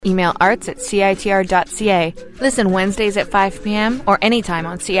Email arts@citr.ca. Listen Wednesdays at 5 p.m. or anytime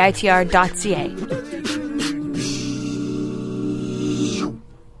on citr.ca.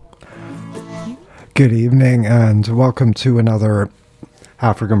 Good evening and welcome to another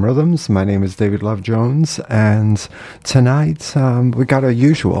African Rhythms. My name is David Love Jones, and tonight we got a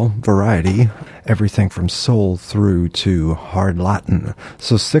usual variety, everything from soul through to hard Latin.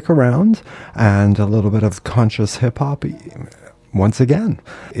 So stick around, and a little bit of conscious hip-hop once again.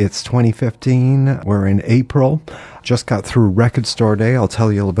 It's 2015, we're in April, just got through Record Store Day. I'll tell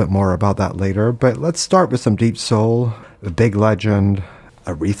you a little bit more about that later, but let's start with some deep soul, the big legend,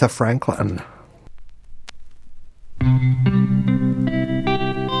 Aretha Franklin.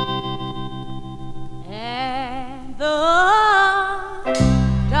 And the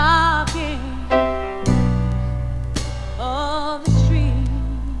dark end of the street,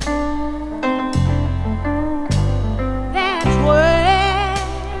 that's where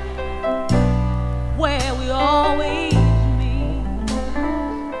we always meet,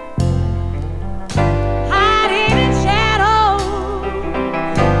 hiding in shadows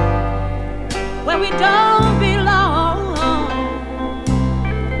where we don't belong.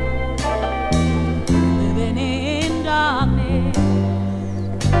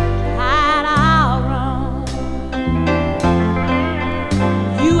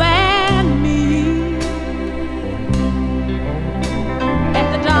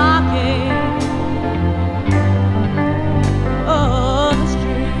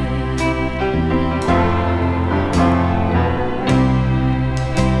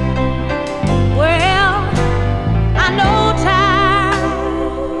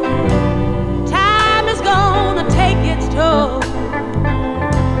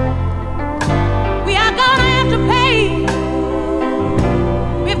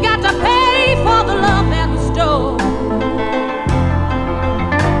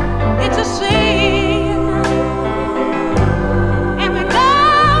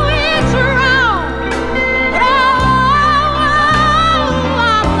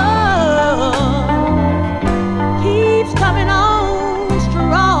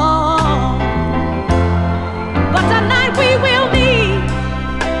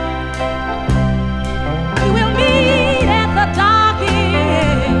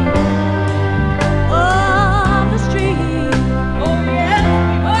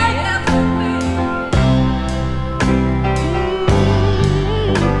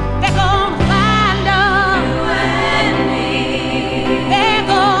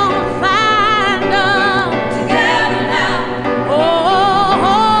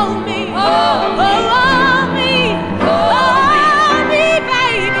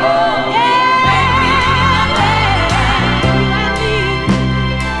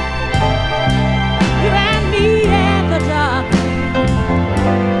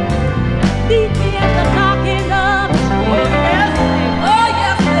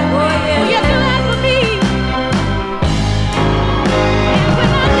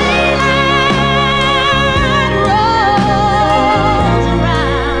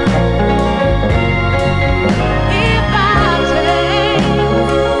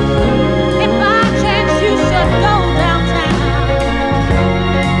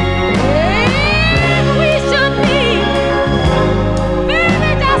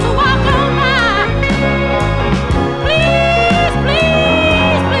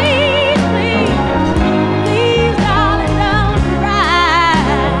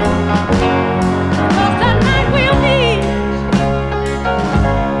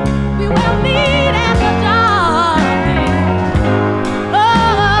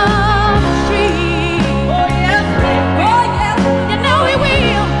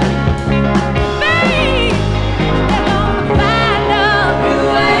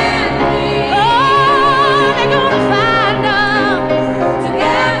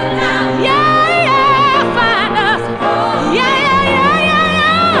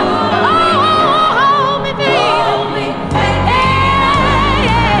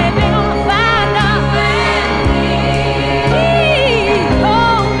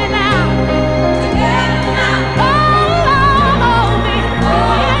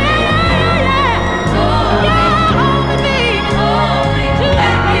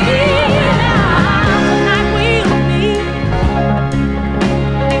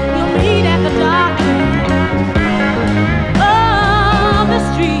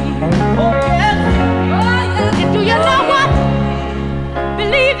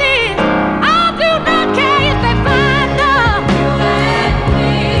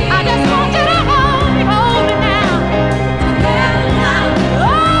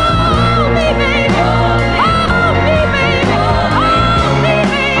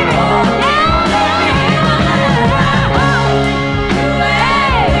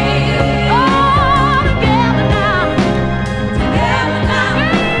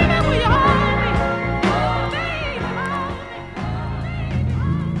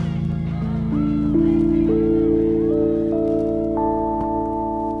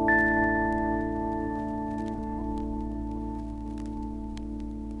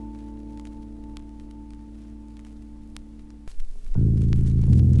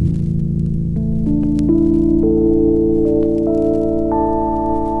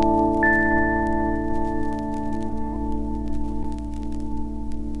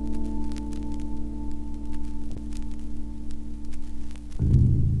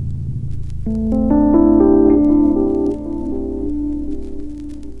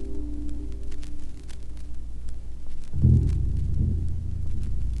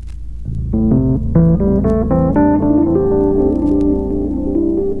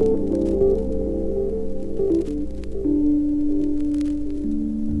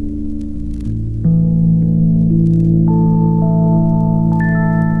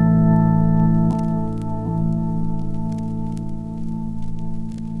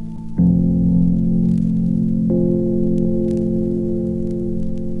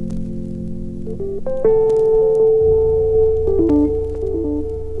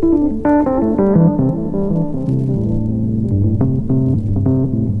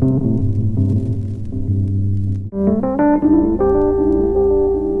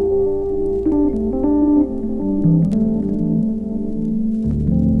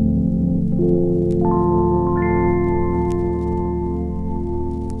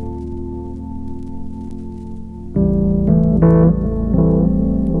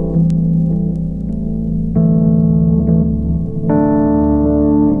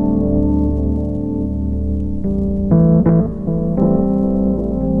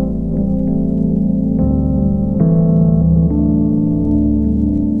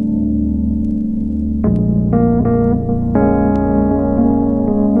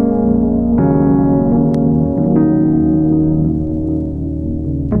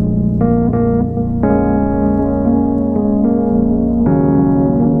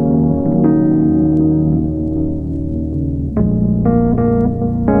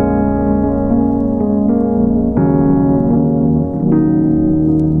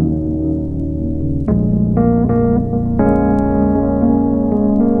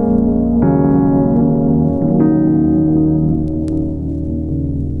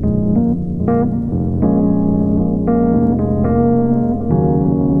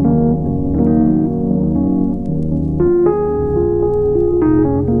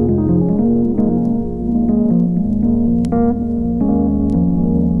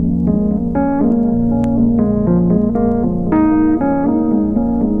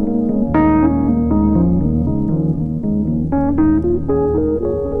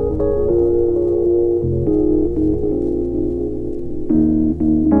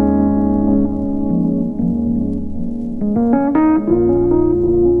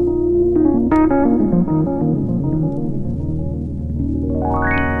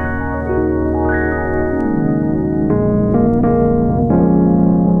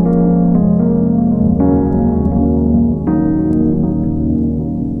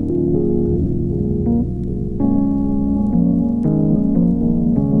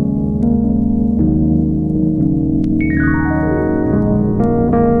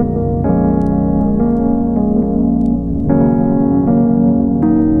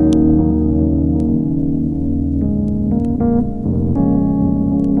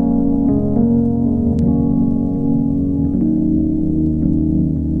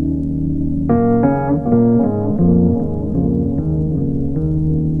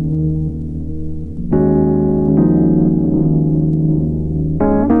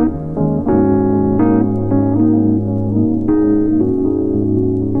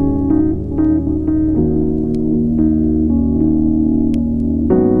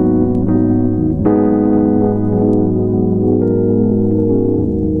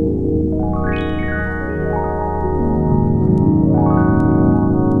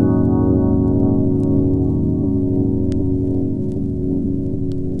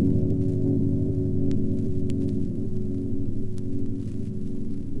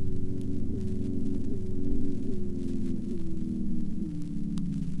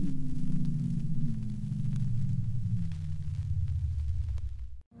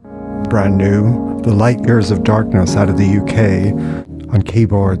 brand new, The Light Years of Darkness out of the UK. On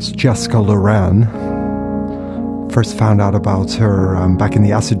keyboards, Jessica Loran. First found out about her back in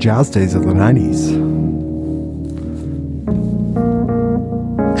the acid jazz days of the 90s.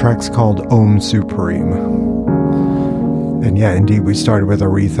 Track's called Om Supreme. And yeah, indeed, we started with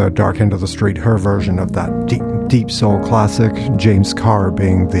Aretha, Dark End of the Street, her version of that deep soul classic, James Carr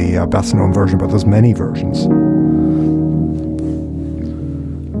being the best known version, but there's many versions.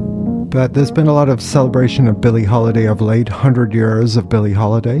 But there's been a lot of celebration of Billie Holiday of late, 100 years of Billie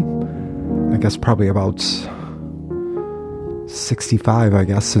Holiday. I guess probably about 65, I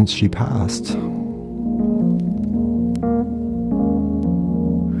guess, since she passed.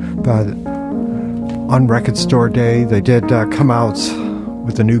 But on Record Store Day, they did come out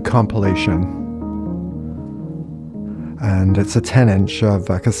with a new compilation. And it's a 10-inch of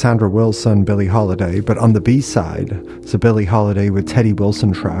Cassandra Wilson, Billie Holiday. But on the B-side, it's a Billie Holiday with Teddy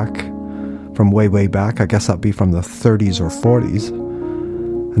Wilson track. from way, way back. I guess that'd be from the 30s or 40s.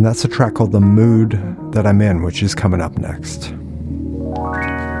 And that's a track called The Mood That I'm In, which is coming up next.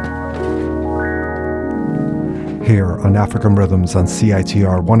 Here on African Rhythms on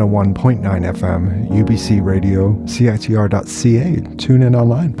CITR 101.9 FM, UBC Radio, CITR.ca. Tune in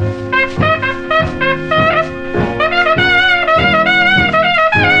online.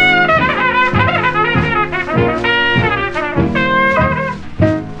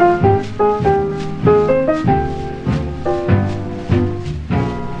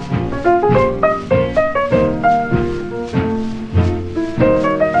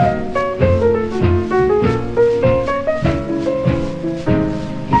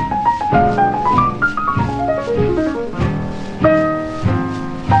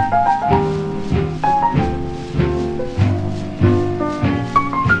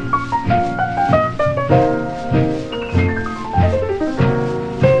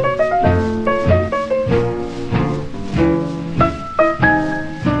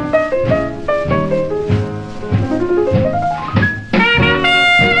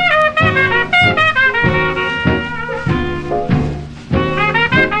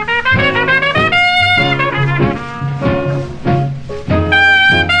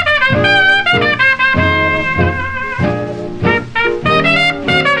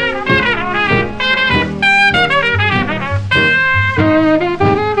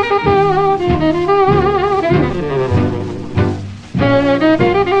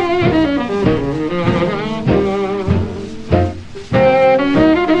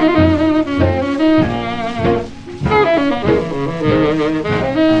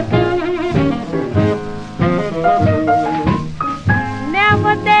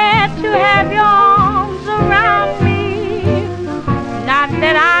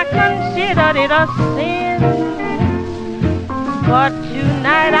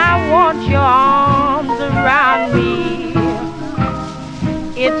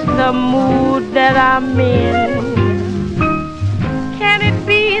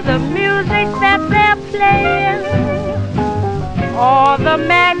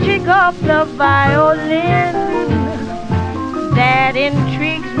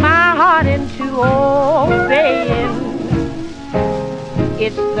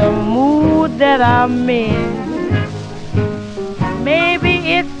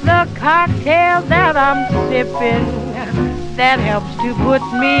 That helps to put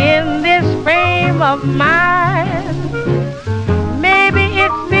me in this frame of mind. Maybe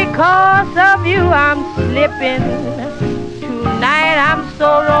it's because of you I'm slipping. Tonight I'm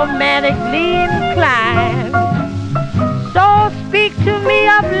so romantically inclined. So speak to me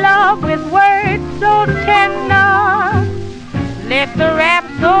of love with words so tender. Let the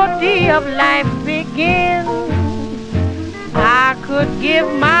rhapsody of life begin. I could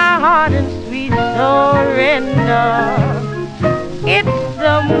give my heart in sweet surrender. It's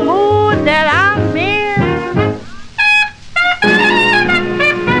the mood that I'm in.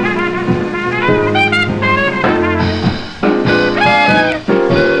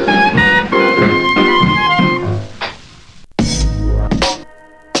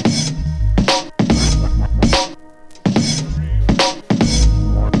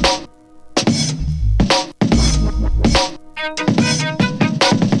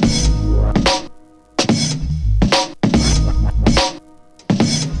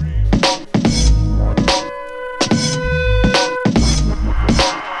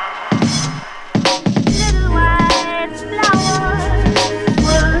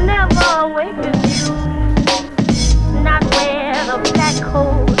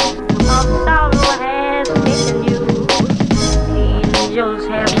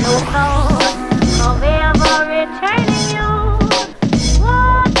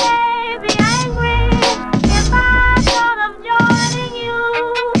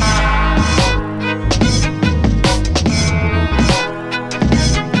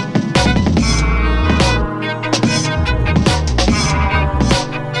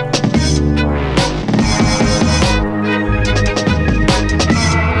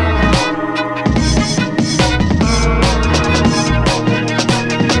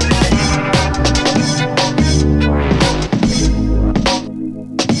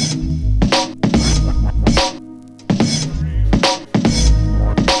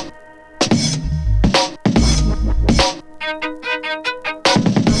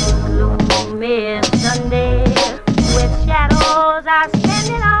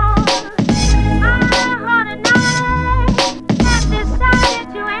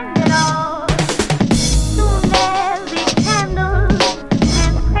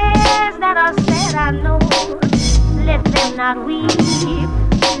 not weep.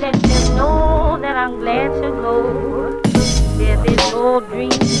 Let them know old dream.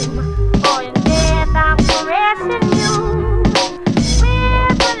 For in death I'm caressing you.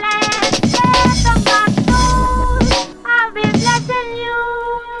 With the last breath of my soul, I'll be blessing you.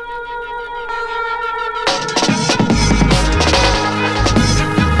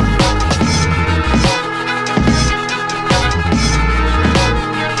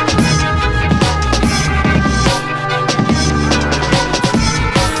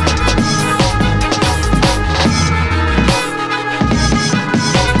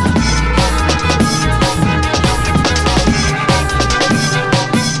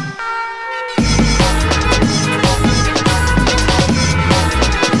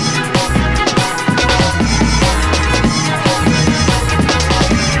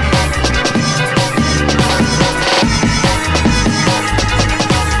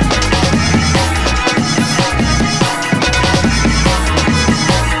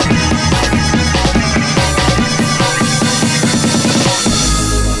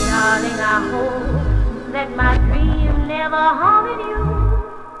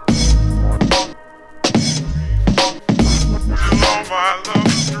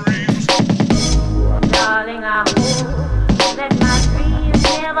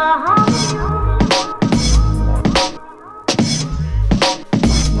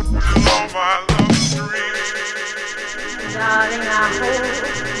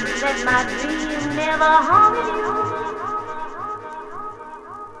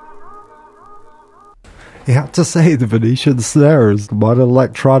 You have to say, the Venetian Snares, modern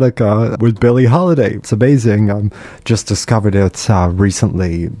electronica with Billie Holiday. It's amazing. Just discovered it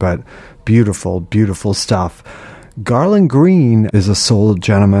recently, but beautiful, beautiful stuff. Garland Green is a soul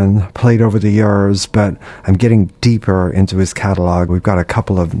gentleman, played over the years, but I'm getting deeper into his catalog. We've got a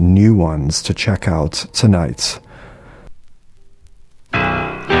couple of new ones to check out tonight.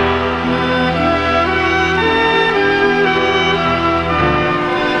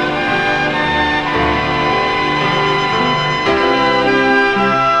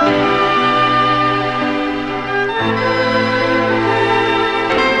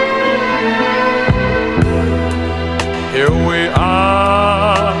 Here we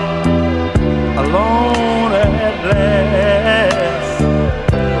are, alone at last.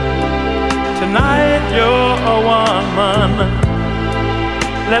 Tonight you're a woman.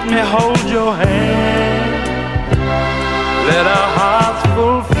 Let me hold your hand. Let our hearts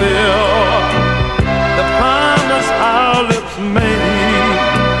fulfill the promise our lips made.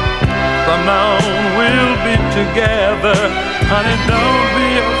 From now on we'll be together. Honey, don't be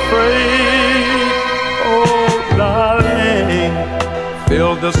afraid. Oh, darling,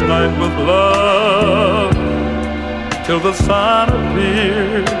 fill this night with love till the sun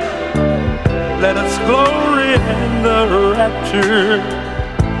appears. Let its glory and the rapture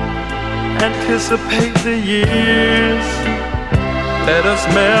anticipate the years. Let us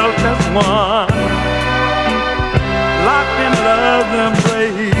melt as one, locked in love's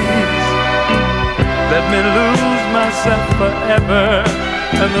embrace. Let me lose myself forever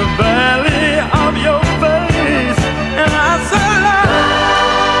in the valley of your face. And I said love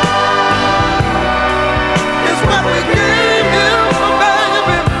is what we came here for,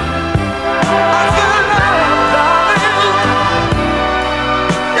 baby. I said love, darling,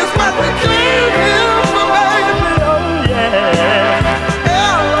 is what we came here for, baby. Oh yeah,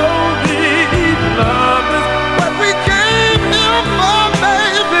 L-O-V-E, love is what we came here for,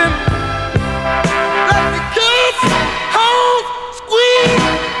 baby. Let me kiss, hold, squeeze,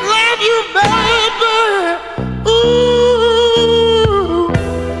 love you, baby. Ooh.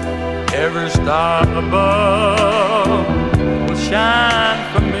 Every star above will shine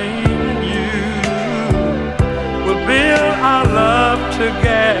for me and you. We'll build our love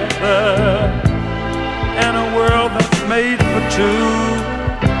together in a world that's made for two.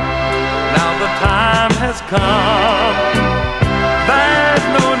 Now the time has come, there's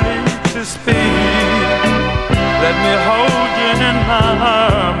no need to speak. Let me hold you in my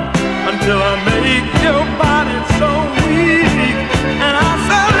arms until I make your body so weak. And I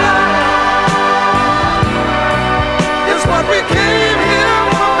said love is what we came here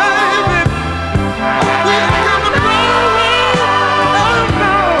for, baby. We ain't coming around, oh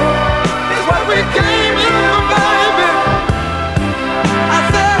no, it's what we came here for, baby. I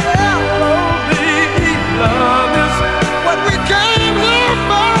said L-O-V-E, love is what we came here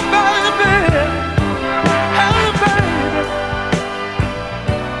for, baby. Hey, baby.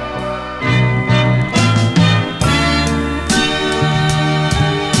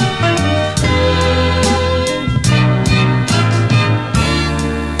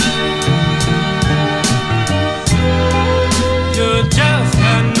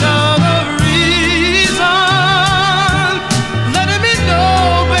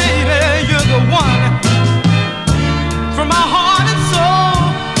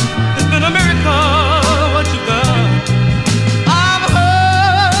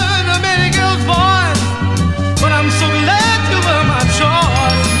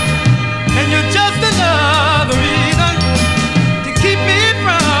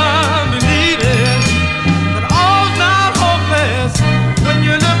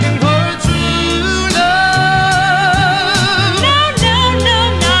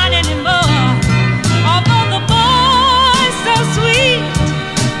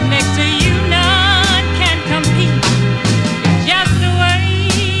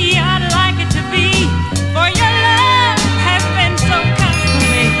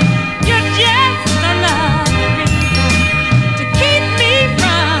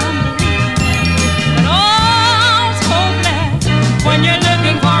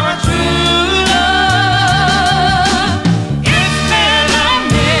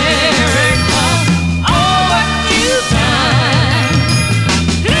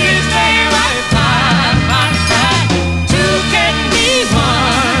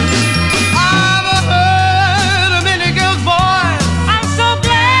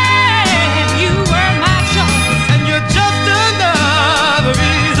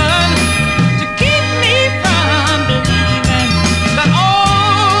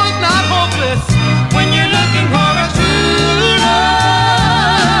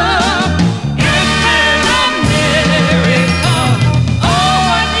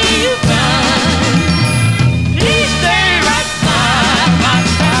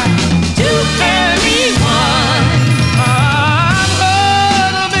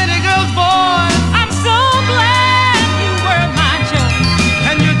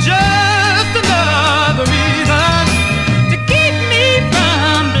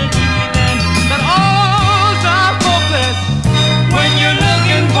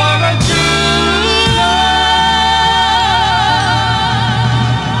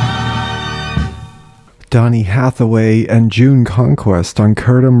 Donny Hathaway and June Conquest on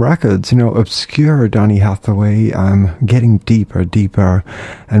Curtin Records. You know, obscure Donny Hathaway. I'm getting deeper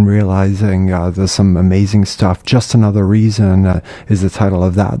and realizing there's some amazing stuff. Just Another Reason is the title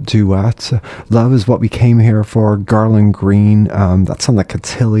of that duet. Love Is What We Came Here For, Garland Green. That's on the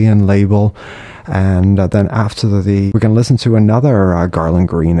Cotillion label. And then after we're going to listen to another Garland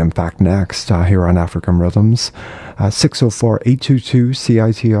Green, in fact, next here on African Rhythms.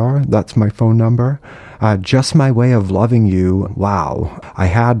 604-822-CITR. That's my phone number. Just My Way of Loving You. Wow. I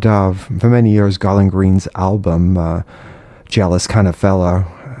had, for many years, Garland Green's album, Jealous Kind of Fella.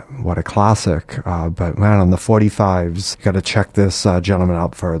 What a classic. But man, on the 45s, you got to check this gentleman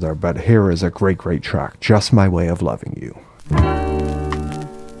out further. But here is a great track. Just My Way of Loving You.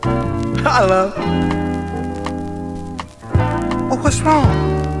 Hi, love. Oh, what's wrong?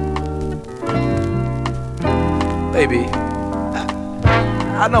 Baby,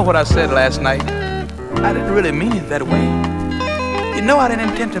 I know what I said last night. I didn't really mean it that way. You know I didn't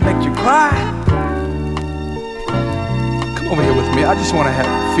intend to make you cry. Come over here with me. I just want to have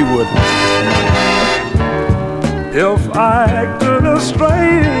a few words with you. If I acted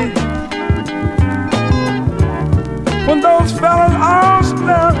astray when those fellas all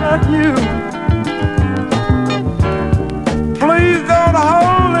stared at you, please don't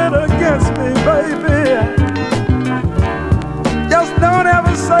hold it against me, baby. Just don't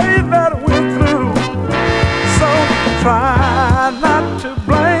ever say that we're through. So try not to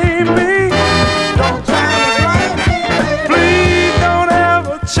blame me. Don't try to blame me, baby. Please don't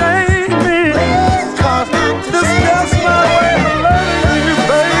ever change me. Cause this is just my way of loving you,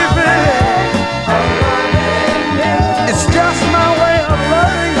 baby. It's just my way of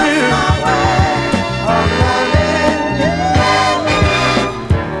loving you.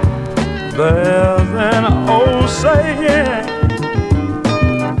 There's an old saying.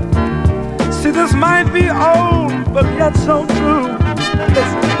 See, this might be old, but yet so true.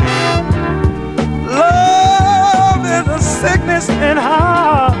 Listen. Love is a sickness in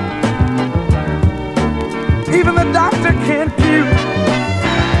heart. Even the doctor can't cure.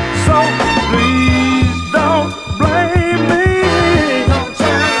 So please don't blame me. Don't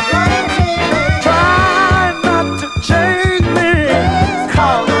try not to change me.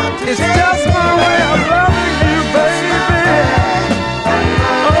 Cause it's just my way of loving you, baby.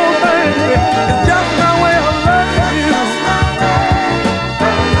 Oh, baby, it's just my way of loving you.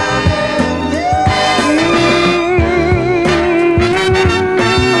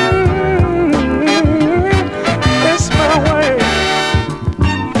 It's my way.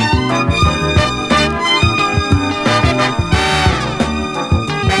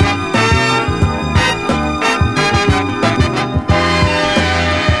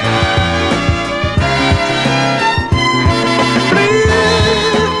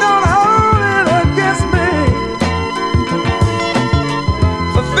 Please don't hold it against me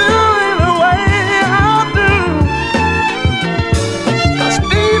for feeling the way I do. 'Cause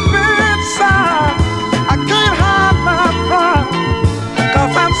deep inside, I can't hide my pride.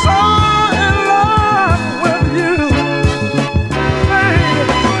 'Cause I'm so in love with you. Baby,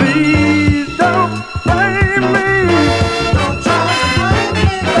 please don't blame me. Don't try to blame me,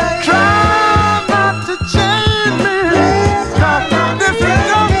 baby. Try not to change me. 'Cause this is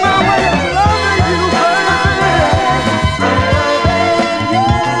just my way of loving you, baby.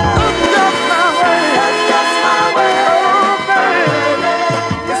 It's just my way. It's just my way. Oh, baby.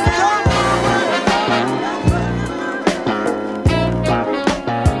 It's just my way.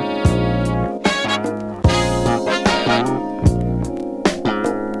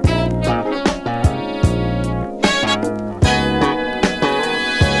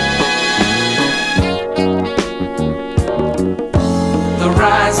 The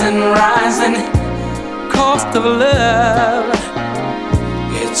rising cost of love.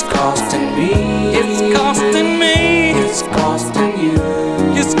 It's costing me. It's costing me. It's costing you.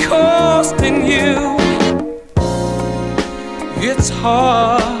 It's costing you. It's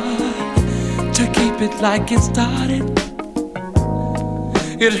hard to keep it like it started.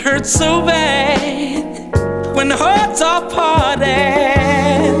 It hurts so bad when hearts are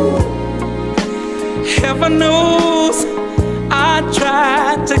parted. Heaven knows I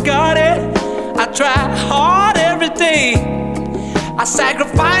tried to guard it. I try hard every day. I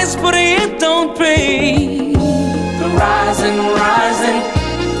sacrifice, but it don't pay. The rising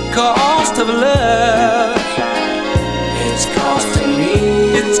cost of love. It's costing me.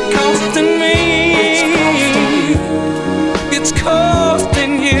 It's costing me. It's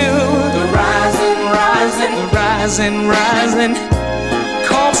costing you. The rising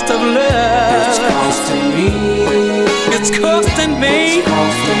cost of love. It's costing me. It's costing me. It's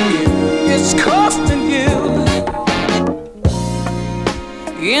costing you. It's costing you.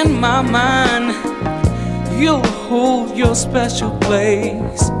 in my mind, you'll hold your special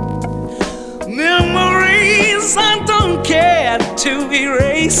place. Memories I don't care to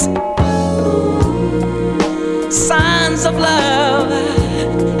erase. Signs of love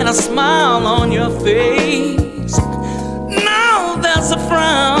and a smile on your face. Now there's a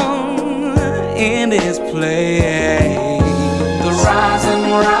frown in its place. The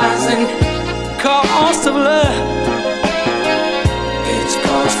rising cost of love. It's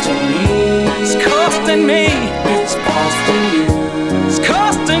costing me. It's costing me. It's costing you. It's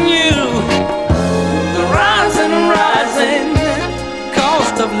costing you. The rising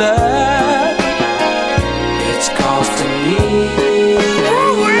cost of love. It's costing me.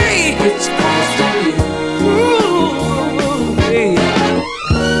 Ooh-wee. It's costing you. Ooh-wee.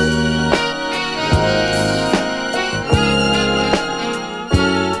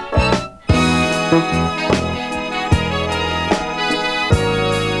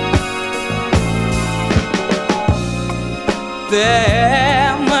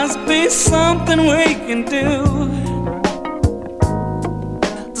 There must be something we can do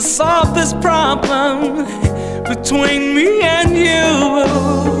to solve this problem between me and you.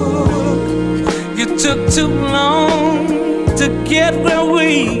 You took too long to get where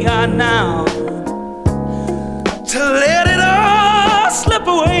we are now, to let it all slip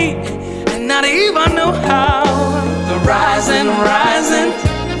away and not even know how. The rising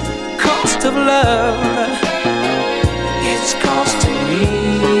cost of love. It's costing me.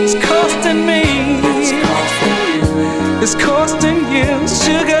 It's costing me. It's costing you. It's costing you,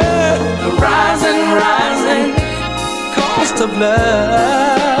 sugar. The rising cost of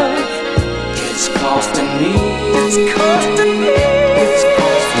love. It's costing me. It's costing me. It's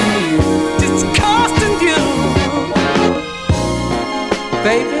costing you. It's costing you,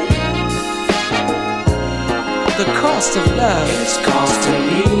 baby. The cost of love. It's costing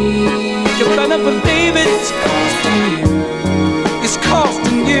me. You better believe it. It's costing you. It's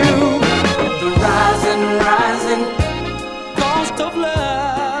costing you. The rising cost of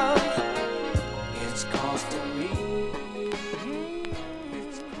love. It's costing me.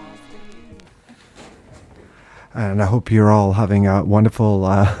 It's costing you. And I hope you're all having a wonderful,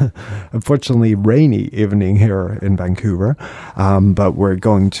 unfortunately rainy evening here in Vancouver. But we're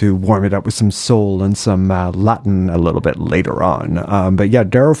going to warm it up with some soul and some Latin a little bit later on. But yeah,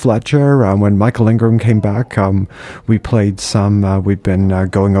 Daryl Fletcher, when Michael Ingram came back, we played some, we've been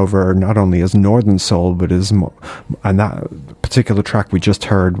going over not only his Northern Soul, but his, and that particular track we just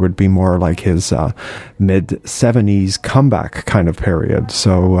heard would be more like his mid-70s comeback kind of period.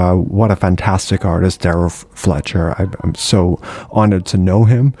 So what a fantastic artist, Daryl Fletcher. I'm so honored to know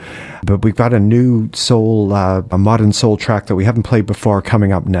him. But we've got a new soul, a modern soul track that we haven't played before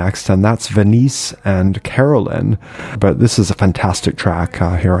coming up next, and that's Venice and Carolyn. But this is a fantastic track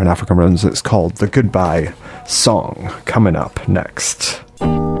here on African Rhythms. It's called The Goodbye Song, coming up next.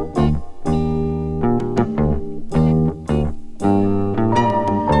 Ooh.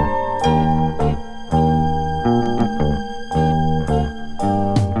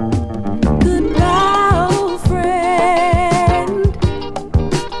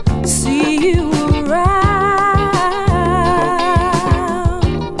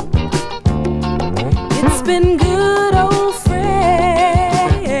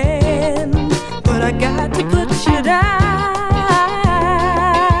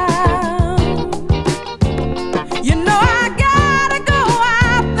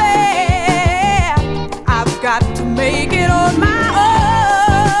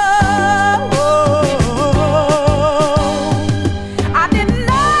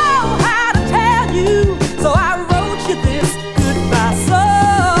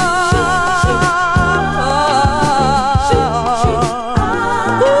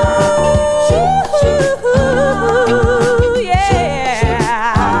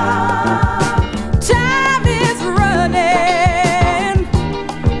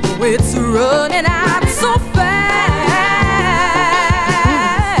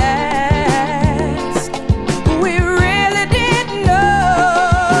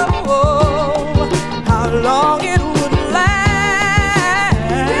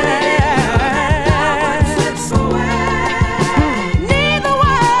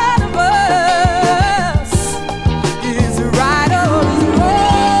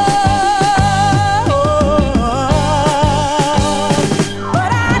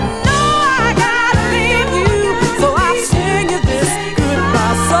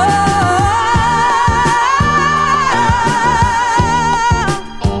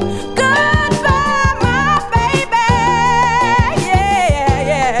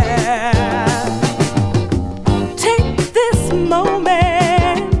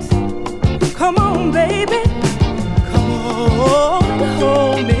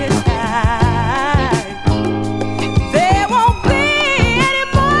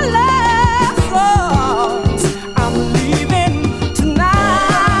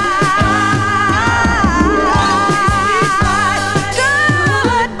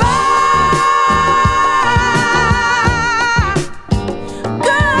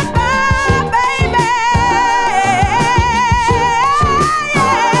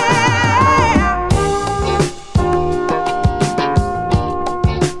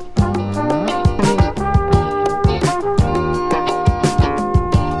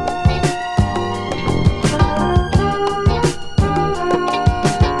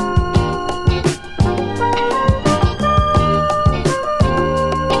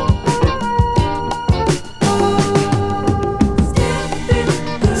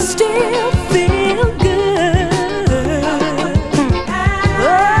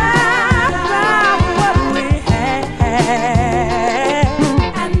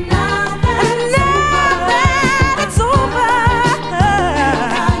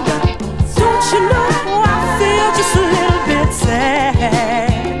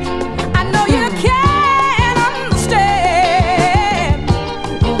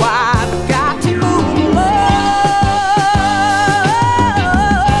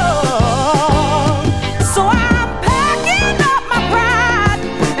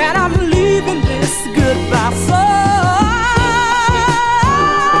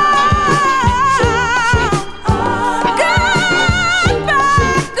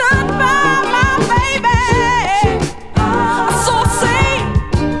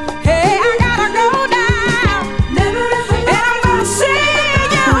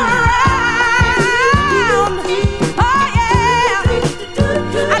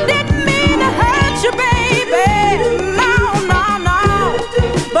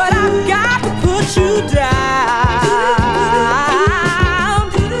 put you down.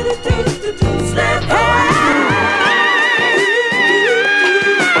 Slip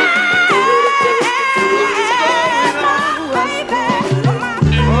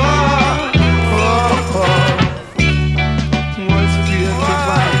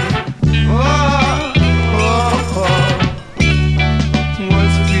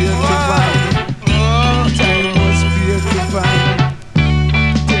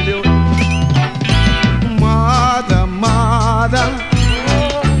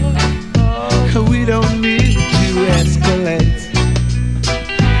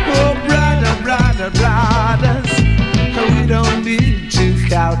brothers, we don't need to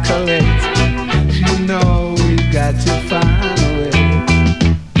calculate. You know we got to find a way.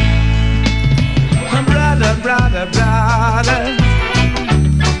 Brothers,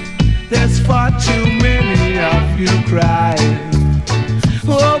 there's far too many of you crying.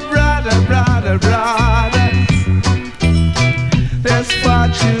 Oh, brothers, there's far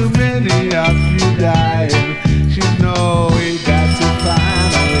too many of you dying. You know we got to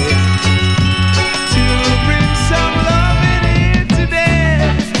find a way to bring some love in here today.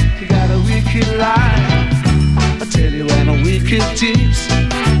 You got a wicked life, I tell you, and a wicked tips.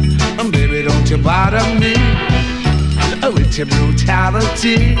 Baby, don't you bother me with your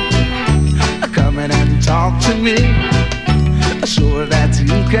brutality. Come in and talk to me, sure that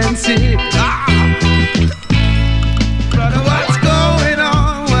you can see. Brother, what's going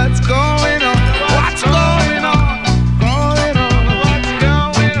on? What's going on? What's going on? Going on? What's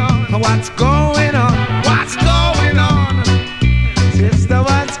going on? What's going on? What's going on? Sister,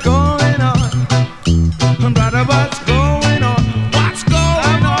 what's going on? Brother, what's going on? What's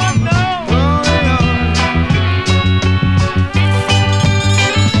going on? Going on?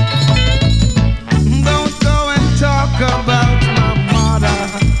 Don't go and talk about my mother.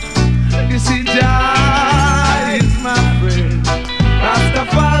 You see, Jah is my friend.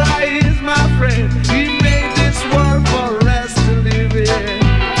 Rastafari is my friend. He made this world for us to live in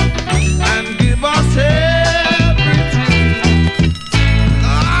and give us everything.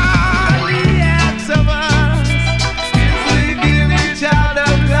 All he asks of us is we give each other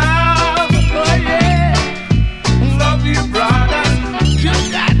love. Oh yeah, love you brothers. You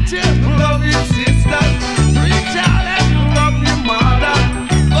got to love your sisters. Reach out and love your mother.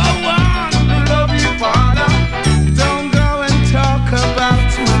 Go on, love your father. Don't go and talk about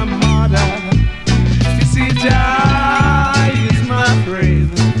my mother. You see, Jah is my friend.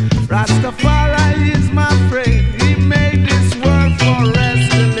 Rastafari is my friend. He made this world for us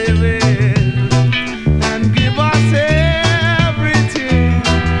to live in and give us everything.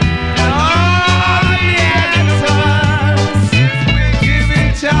 All he asks of us is we give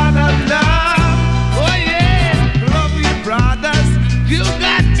each other love. Oh yeah, love your brothers. You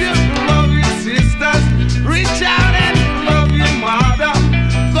got to love your sisters. Reach out and love your mother.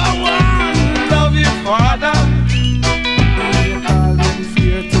 Go on, love your father. You call them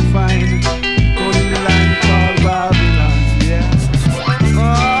fear to find. Go in the line called Babylon. Yeah.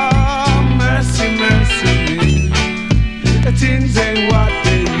 Oh, mercy, mercy me. The things ain't what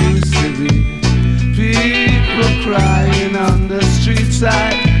they used to be. People crying on the street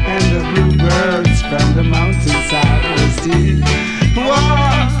side, and the bluebirds from the mountainside will see.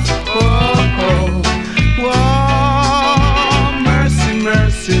 Whoa, whoa, whoa, mercy,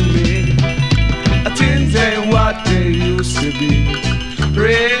 mercy me. Things ain't what they used to be.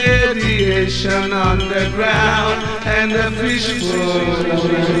 Radiation on the ground and the fish food.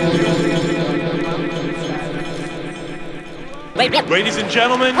 Ladies and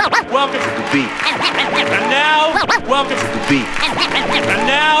gentlemen, welcome to the beat. And now, welcome to the beat. And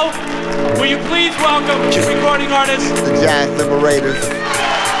now, will you please welcome recording artist, The Giant Liberators.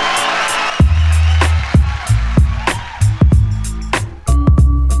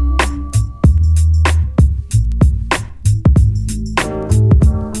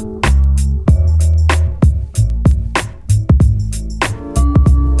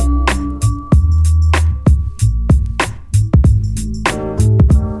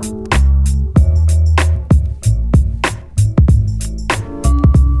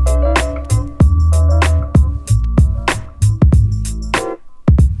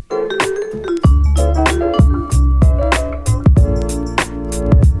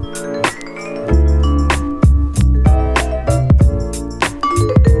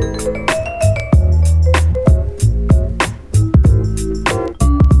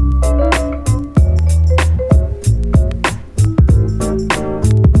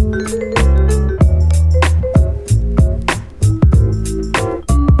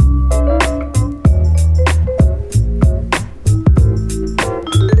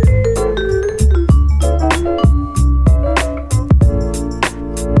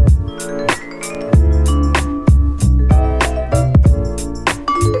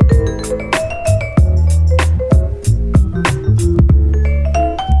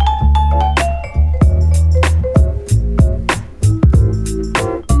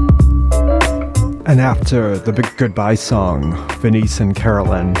 after the big goodbye song, Venice and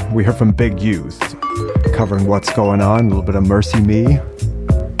Carolyn, we hear from Big Youth, covering What's Going On, a little bit of Mercy Me.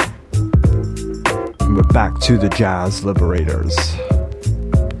 And we're back to the Jazz Liberators.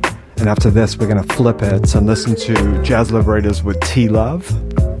 And after this, we're going to flip it and listen to Jazz Liberators with T-Love.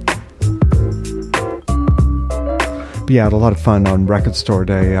 But yeah, I had a lot of fun on Record Store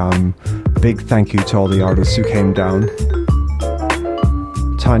Day. Big thank you to all the artists who came down.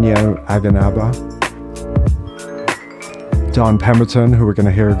 Tanya Aganaba, Don Pemberton, who we're going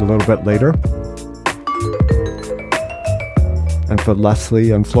to hear a little bit later, and for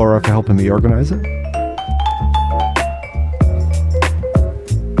Leslie and Flora for helping me organize it.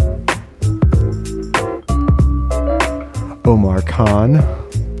 Omar Khan,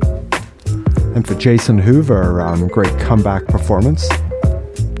 and for Jason Hoover, great comeback performance.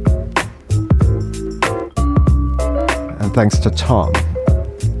 And thanks to Tom.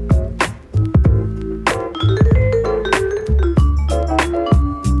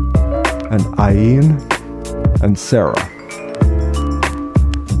 And Ayin and Sarah.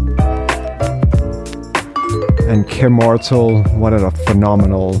 And Kim Mortal, what a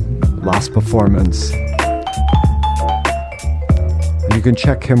phenomenal last performance. And you can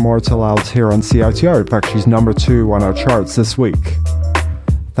check Kim Mortal out here on CITR. In fact, she's number 2 on our charts this week.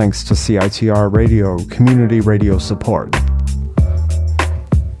 Thanks to CITR Radio, community radio support.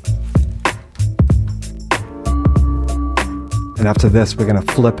 And after this, we're going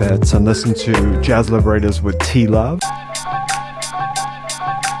to flip it and listen to Jazz Liberators with T-Love.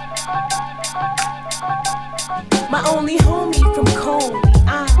 My only homie from Coney,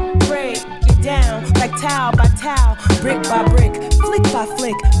 I'll break it down like towel by towel, brick by brick, flick by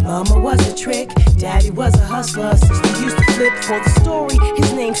flick. Mama was a trick, daddy was a hustler, sister used to flip for the story.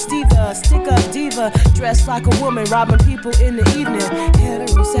 His name's Steve, a stick-up diva, dressed like a woman, robbing people in the evening.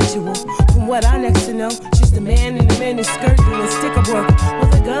 Heterosexual, from what I next to know, just a man in a mini skirt doing stick-up work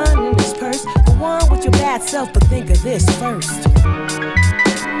with a gun in his purse. Go on with your bad self, but think of this first.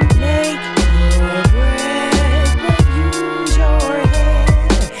 Make your bread, but use your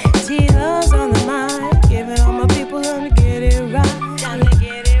head. T-Love's on the mind, giving all my people time to get it right.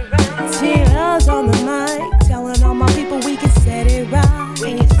 T-Love's on the mic, telling all my people we can set it right.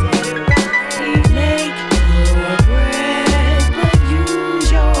 We can set it right. Make your bread, but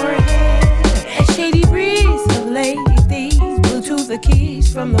use your head. A shady breeze of ladies, Bluetooth the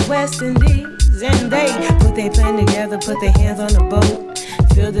keys from the West Indies. And they put their plan together, put their hands on the boat,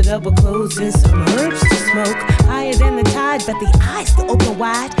 filled it up with clothes and some herbs to smoke. Higher than the tide, but the eyes still open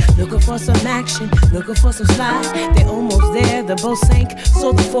wide, looking for some action, looking for some slide. They're almost there, the boat sank,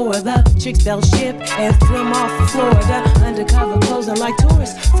 so the 4 of the chicks fell ship and swim off for Florida. Undercover closing like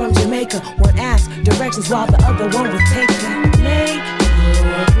tourists from Jamaica. One asked directions while the other one would take them. Make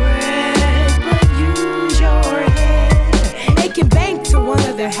your bread, but use your head. Making bank to one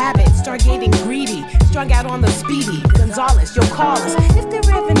of their habits, start getting greedy, strung out on the speedy. Gonzalez, you'll call us if there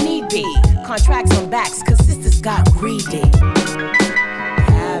ever need be. Contracts on backs, cause sisters got greedy.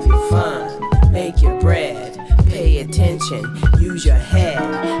 Have your fun, make your bread, pay attention, use your head.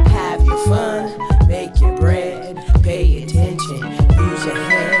 Have your fun, make your bread, pay attention, use your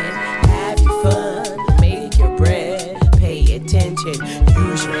head. Have your fun, make your bread, pay attention,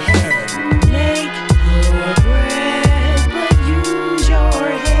 use your head. Make your bread, but use your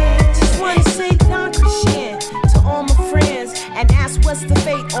head. Just wanna say Don Christian to all my friends and ask what's the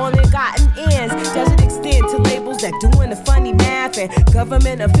fate on their gotten ends. Does it extend to labels that doing the funny math and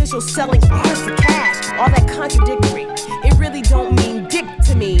government officials selling art for cash? All that contradictory, it really don't mean dick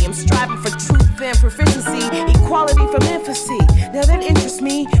to me. I'm striving for truth and proficiency, equality from infancy. Now that interests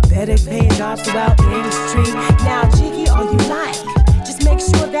me, better paying jobs throughout the industry. Now jiggy all you like, just make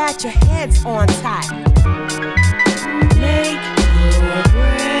sure that your head's on tight. Make your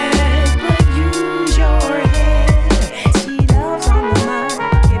bread, but use your head. T-Love's on the mind,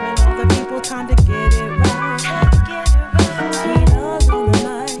 giving all the people time to get it right. T-Love's on the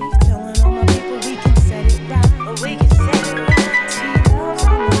mind, telling all my people we can set it right. We can set it right. T-Love's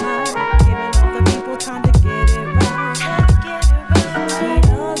on the mind, giving all the people time to get it right.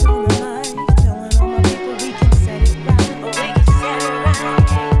 T-Love's on the mind, telling all my people we can set it right. We can set it right.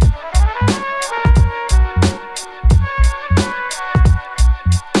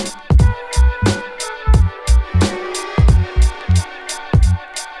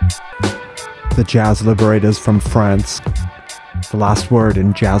 The Jazz Liberators from France. The last word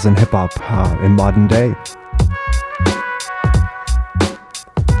in jazz and hip-hop in modern day.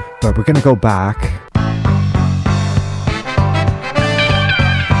 But we're going to go back.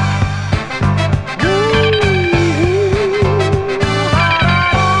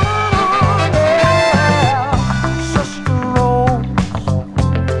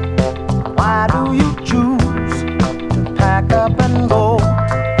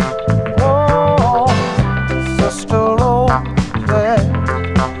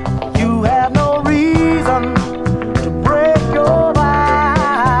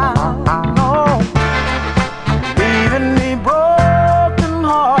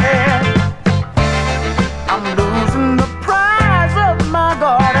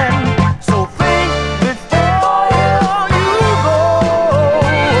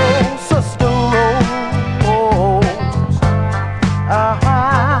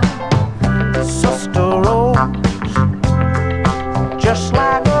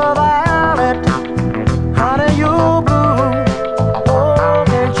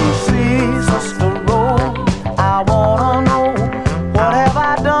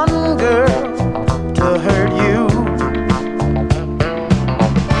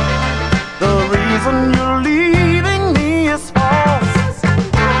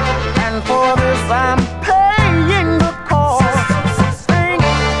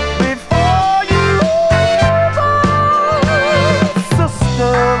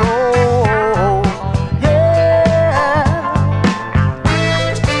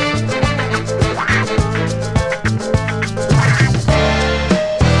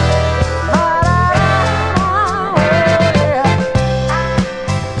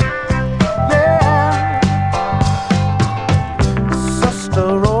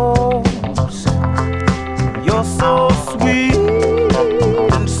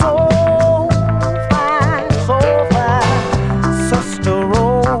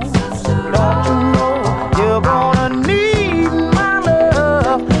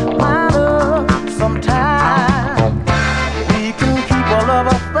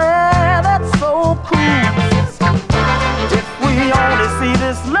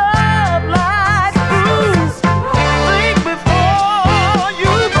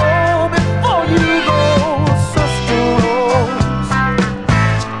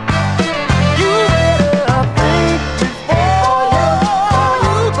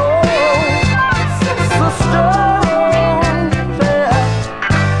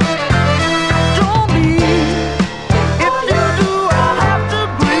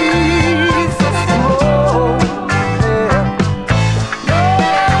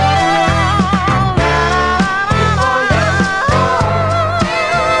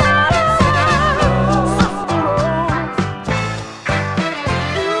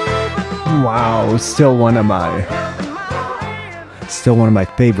 Wow, still one of my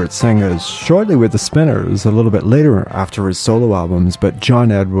favorite singers. Shortly with the Spinners, a little bit later after his solo albums, but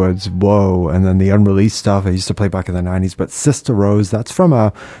John Edwards, whoa, and then the unreleased stuff I used to play back in the 90s, but Sister Rose, that's from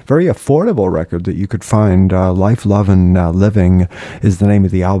a very affordable record that you could find. Life, Love, and Living is the name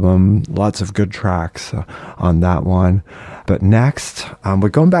of the album. Lots of good tracks on that one. But next, we're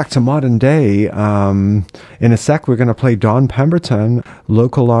going back to modern day. In a sec, we're going to play Dawn Pemberton,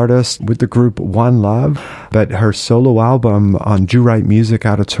 local artist with the group One Love. But her solo album on Do Right Music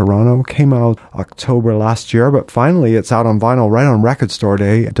out of Toronto came out October last year. But finally, it's out on vinyl right on Record Store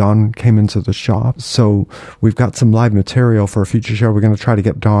Day. Dawn came into the shop. So we've got some live material for a future show. We're going to try to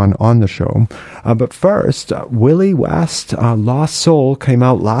get Dawn on the show. But first, Willie West, Lost Soul came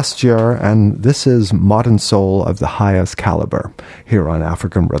out last year. And this is modern soul of the highest caliber here on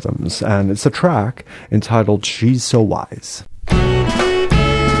African Rhythms, and it's a track entitled She's So Wise.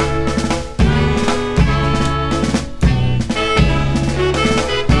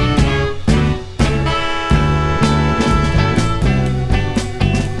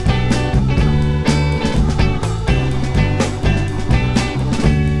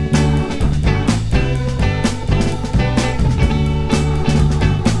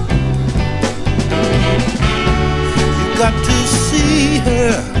 Got to see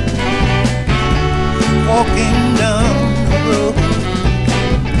her walking down the road.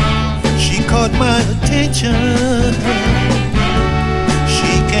 She caught my attention.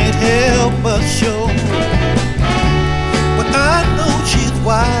 She can't help but show. But I know she's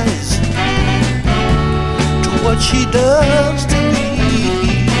wise to what she does to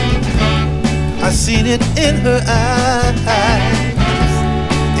me. I seen it in her eyes.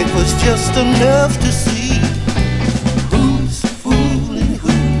 It was just enough to see.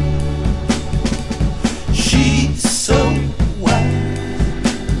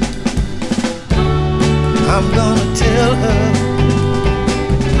 I'm gonna tell her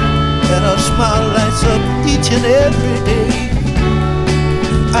that her smile lights up each and every day.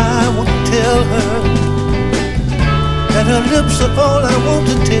 I want to tell her that her lips are all I want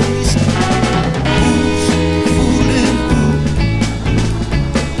to taste. Who's fooling who?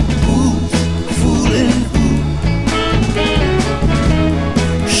 Who's fooling who?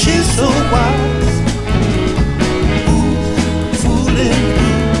 She's so wise. Who's fooling who?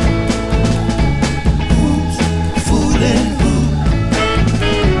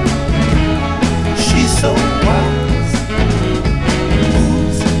 So wise,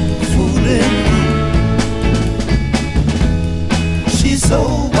 who's fooling who? She's so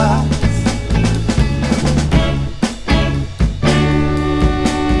wise.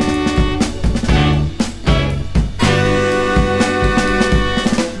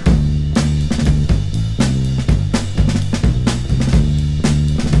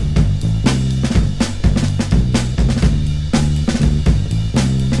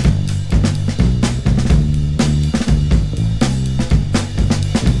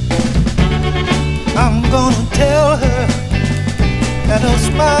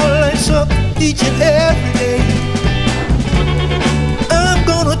 Each and every day, I'm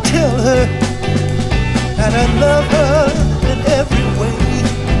gonna tell her that I love her in every way.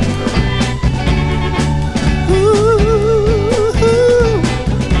 Ooh,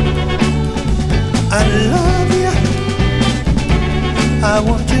 I love you. I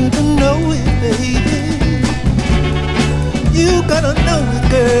want you to know it, baby. You gotta know it,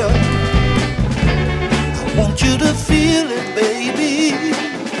 girl. I want you to feel it, baby.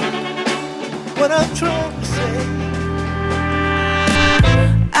 What I'm trying to say,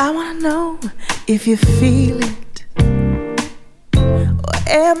 I wanna know if you feel it, or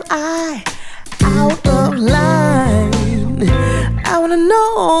am I out of line? I wanna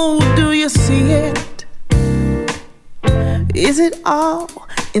know, do you see it? Is it all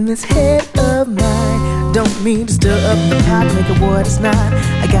in this head of mine? Don't mean to stir up the pot, make it what it's not.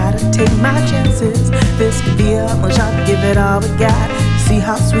 I gotta take my chances. This could be a one shot, give it all we got. See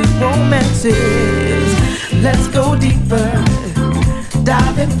how sweet romance is. Let's go deeper,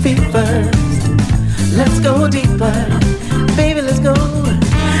 dive in feet first. Let's go deeper, baby, let's go.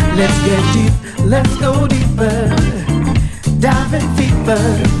 Let's get deep, let's go deeper, dive in feet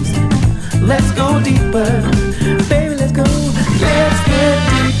first. Let's go deeper, baby, let's go. Let's get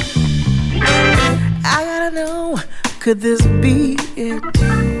deep. I gotta know, could this be it?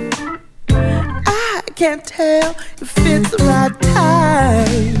 I can't tell if it's the right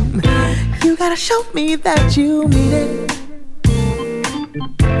time. You gotta show me that you mean it.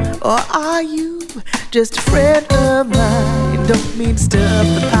 Or are you just a friend of mine? Don't mean to stir up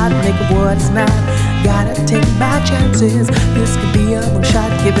the pot, make it what it's not. Gotta take my chances. This could be a one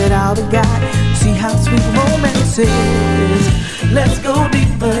shot, give it all all we got. See how sweet romance is. Let's go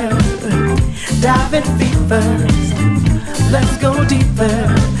deeper, diving feet first. Let's go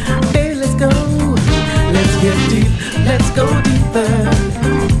deeper, baby, let's go. Let's get deep, let's go deeper,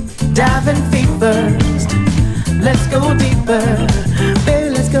 diving feet first. Let's go deeper, baby,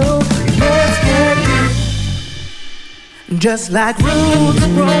 let's go. Let's get deep. Just like roots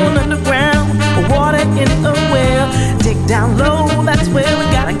grown underground, water in a well. Dig down low, that's where we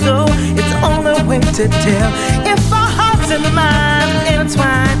gotta go. It's the only way to tell if our hearts and minds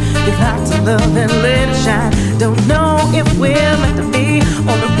intertwine. Give out to love and let it shine. Don't know if we're meant to be,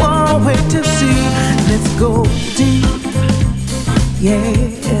 only one way to see. Let's go deep, yeah.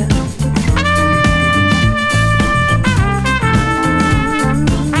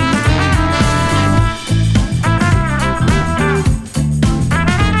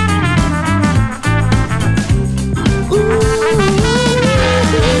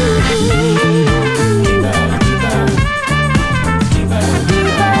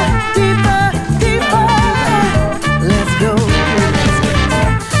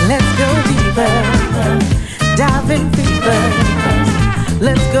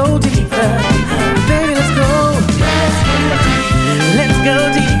 Let's go deeper, baby, let's go. Let's go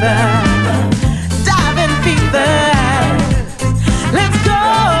deeper, diving fever. Let's go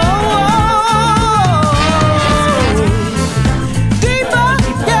deeper,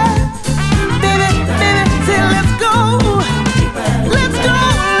 yeah, baby, baby, say let's go. Let's go,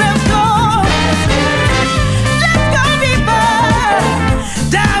 let's go. Let's go deeper,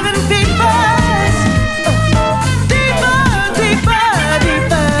 diving fever.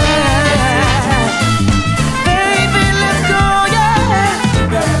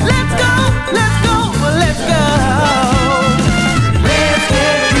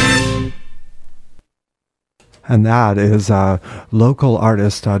 And that is local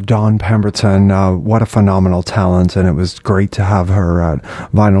artist Dawn Pemberton. What a phenomenal talent, and it was great to have her at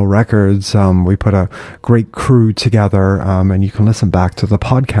Vinyl Records. We put a great crew together, and you can listen back to the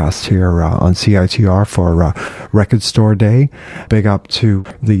podcast here on CITR for Record Store Day. Big up to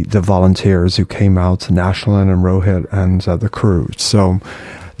the volunteers who came out, Nashlin and Rohit and the crew. So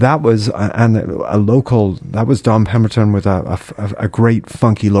that was that was Dawn Pemberton with a great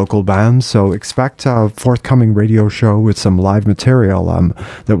funky local band. So expect a forthcoming radio show with some live material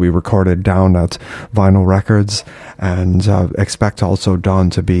that we recorded down at Vinyl Records, and expect also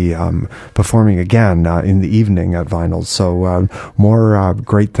Dawn to be performing again in the evening at Vinyl. So more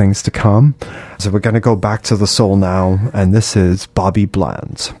great things to come. So we're going to go back to the soul now, and this is Bobby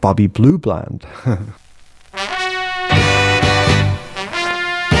Bland, Bobby Blue Bland.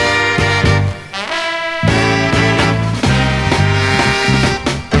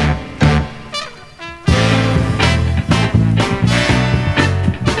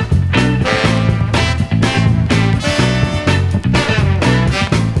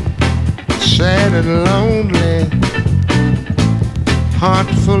 Sad and lonely, heart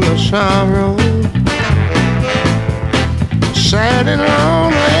full of sorrow. Sad and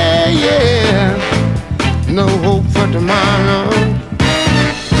lonely, yeah, no hope for tomorrow.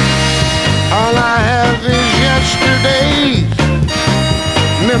 All I have is yesterday,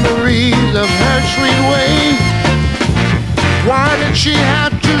 memories of her sweet ways. Why did she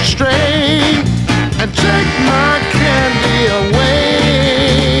have to stray and take my candy away?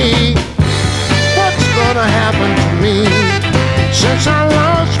 What's gonna happen to me since I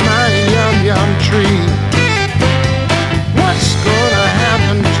lost my yum-yum tree? What's gonna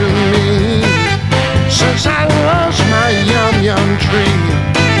happen to me since I lost my yum-yum tree?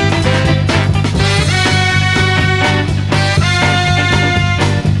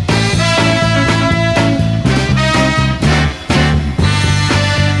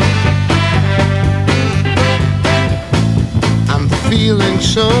 Feeling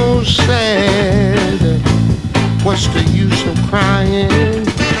so sad, what's the use of crying?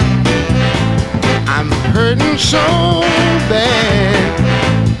 I'm hurting so bad,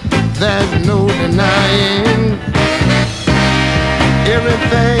 there's no denying.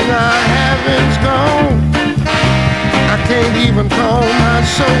 Everything I have is gone, I can't even call my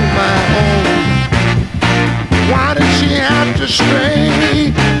soul my own. Why did she have to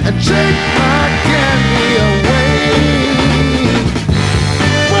stray and take my candy away?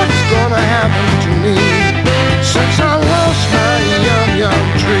 What's gonna happen to me since I lost my yum-yum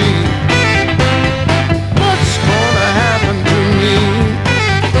tree? What's gonna happen to me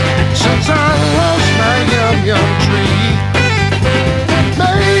since I lost my yum-yum tree?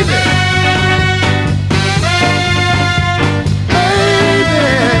 Baby, baby,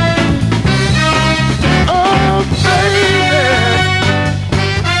 oh baby,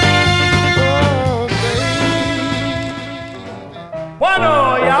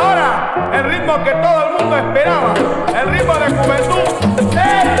 el ritmo que todo el mundo esperaba, el ritmo de juventud,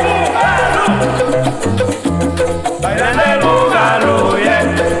 el bugalú. Bailando el bugalú, yeah,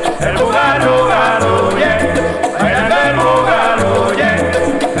 el bugalú, yeah, bailando el bugalú, yeah,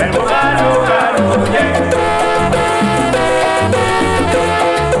 el bugalú, yeah.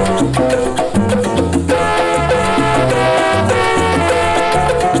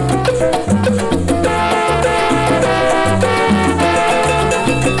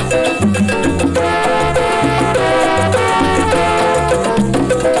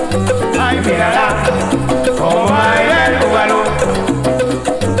 Ay, mírala, cómo baila el bugalú.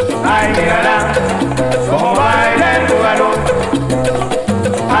 Ay, mírala, cómo baila el bugalú.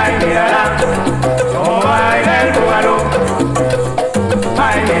 Ay, mírala, cómo baila el bugalú.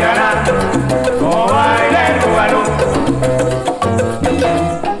 Ay, mírala, cómo baila el bugalú.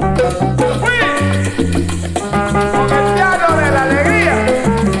 ¡Fui! Con el piano de la alegría.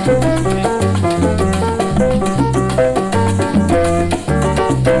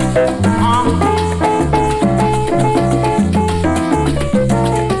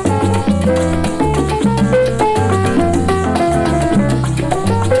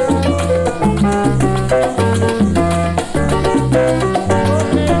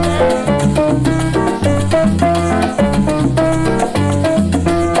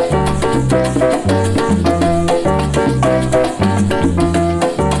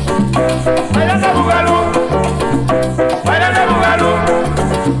 Bailando bugalú, bailando bugalú,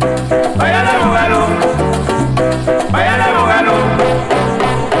 bailando bugalú, bailando bugalú.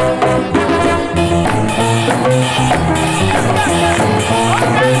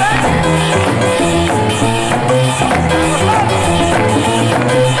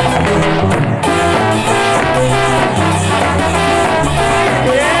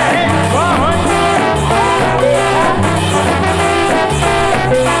 Bailando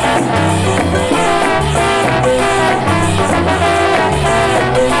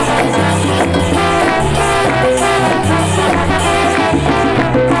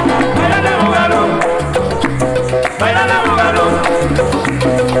bugalú, bailando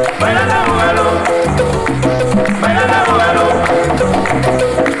bugalú, bailando bugalú,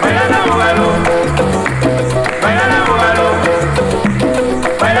 bailando bugalú, bailando bugalú,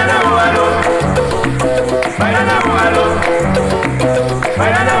 bailando bugalú, bailando bugalú, bailando bugalú,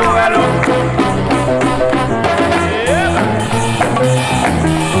 bailando bugalú.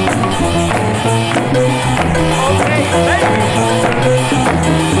 Okay,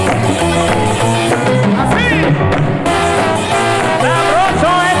 así,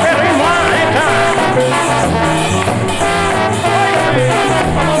 sabroso este ritmo aleca.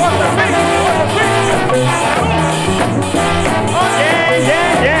 Como vos así. Oh, yeah, yeah,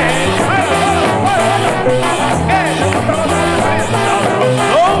 yeah. Bueno.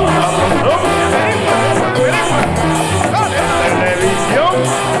 ¿Qué? Televisión.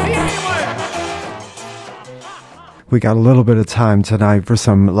 We got a little bit of time tonight for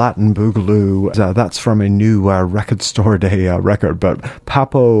some Latin Boogaloo. That's from a new Record Store Day record, but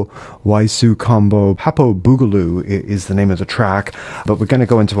Papo Waisu Combo. Papo Boogaloo is the name of the track, but we're going to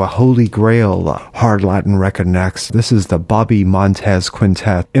go into a Holy Grail hard Latin record next. This is the Bobby Montez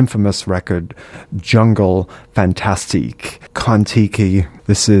Quintet infamous record, Jungle Fantastique Contiki.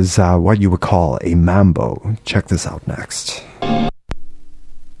 This is what you would call a mambo. Check this out next.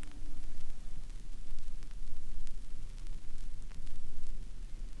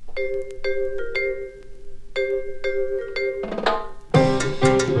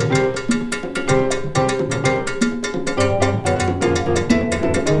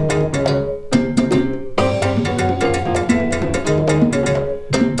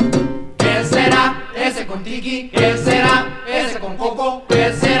 ¿Qué será ese con tiki? ¿Qué será ese con coco?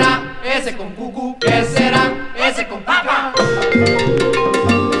 ¿Qué será ese con cucu? ¿Qué será ese con papa?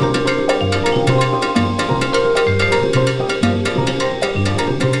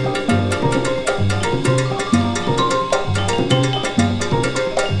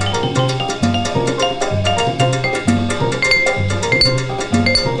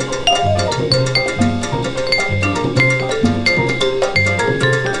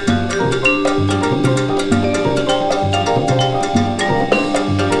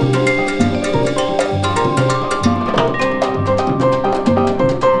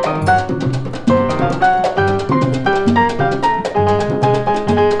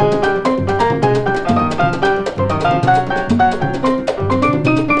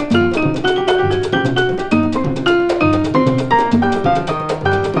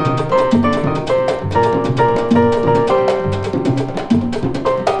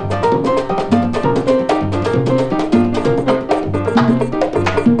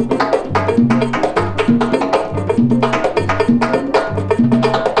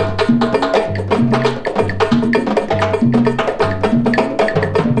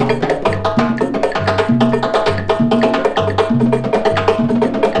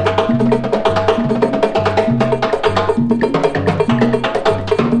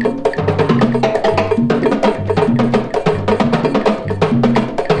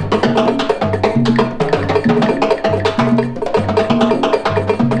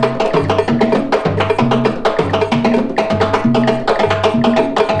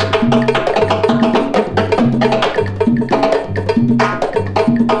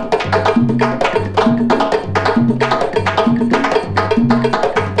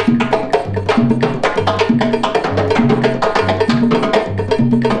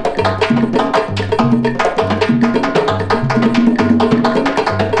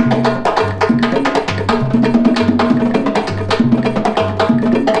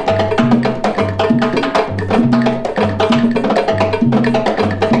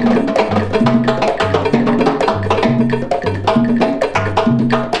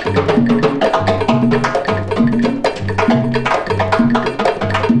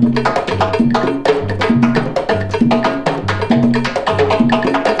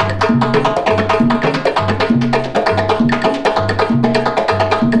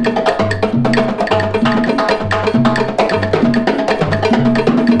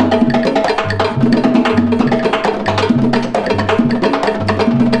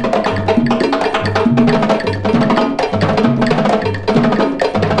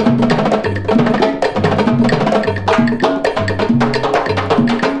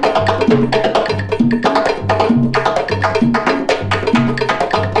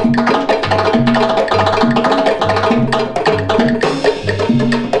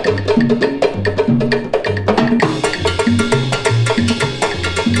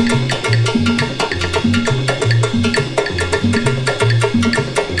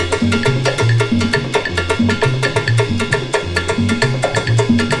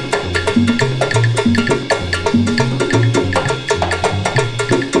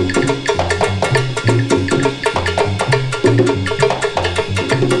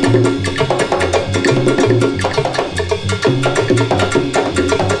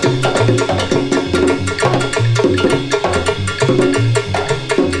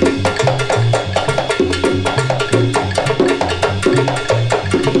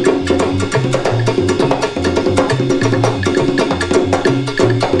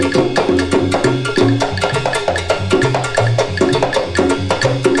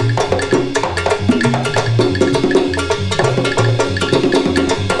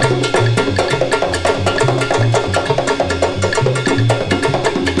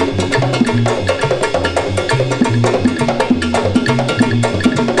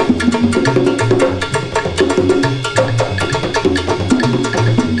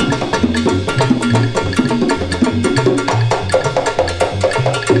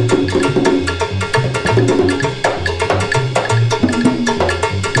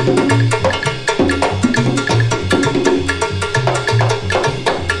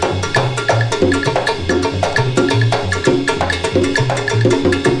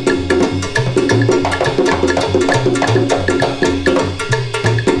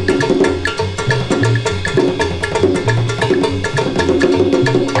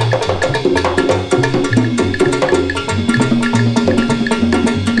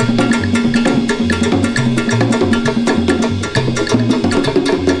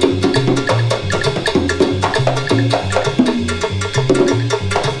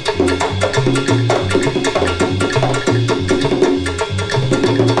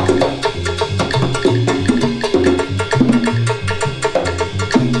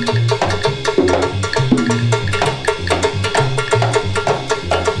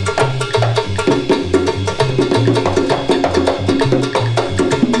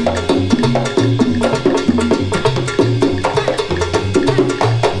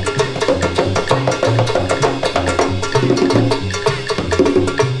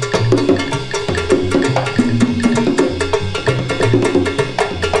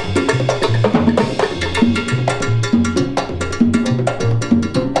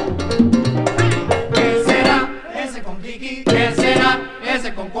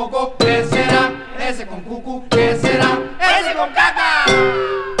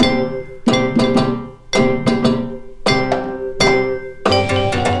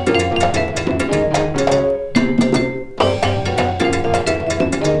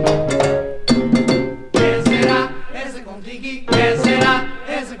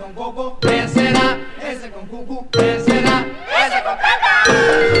 con coco, ¿qué será? Ese con cucu, ¿qué será? Ese con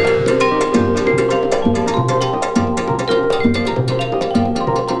caca.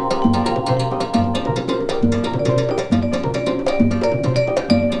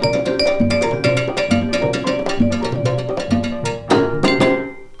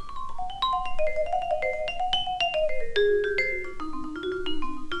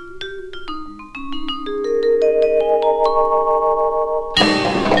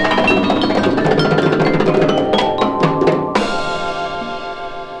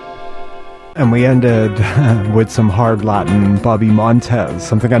 And we ended with some hard Latin, Bobby Montez,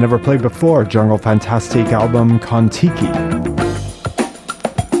 something I never played before, Jungle Fantastic album Kon-Tiki.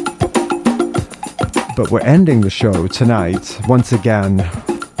 But we're ending the show tonight, once again,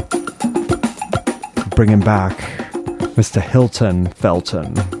 bringing back Mr. Hilton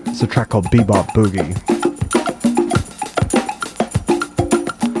Felton. It's a track called Bebop Boogie.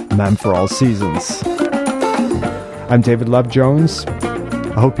 Man for All Seasons. I'm David Love Jones.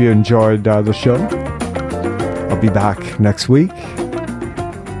 I hope you enjoyed the show. I'll be back next week.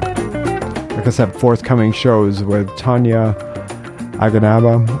 Like I said, forthcoming shows with Tanya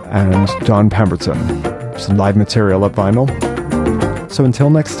Aganaba and Don Pemberton. Some live material at vinyl. So until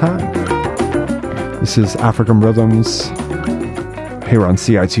next time, this is African Rhythms here on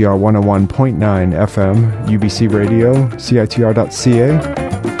CITR 101.9 FM, UBC Radio, CITR.ca.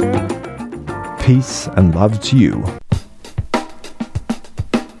 Peace and love to you.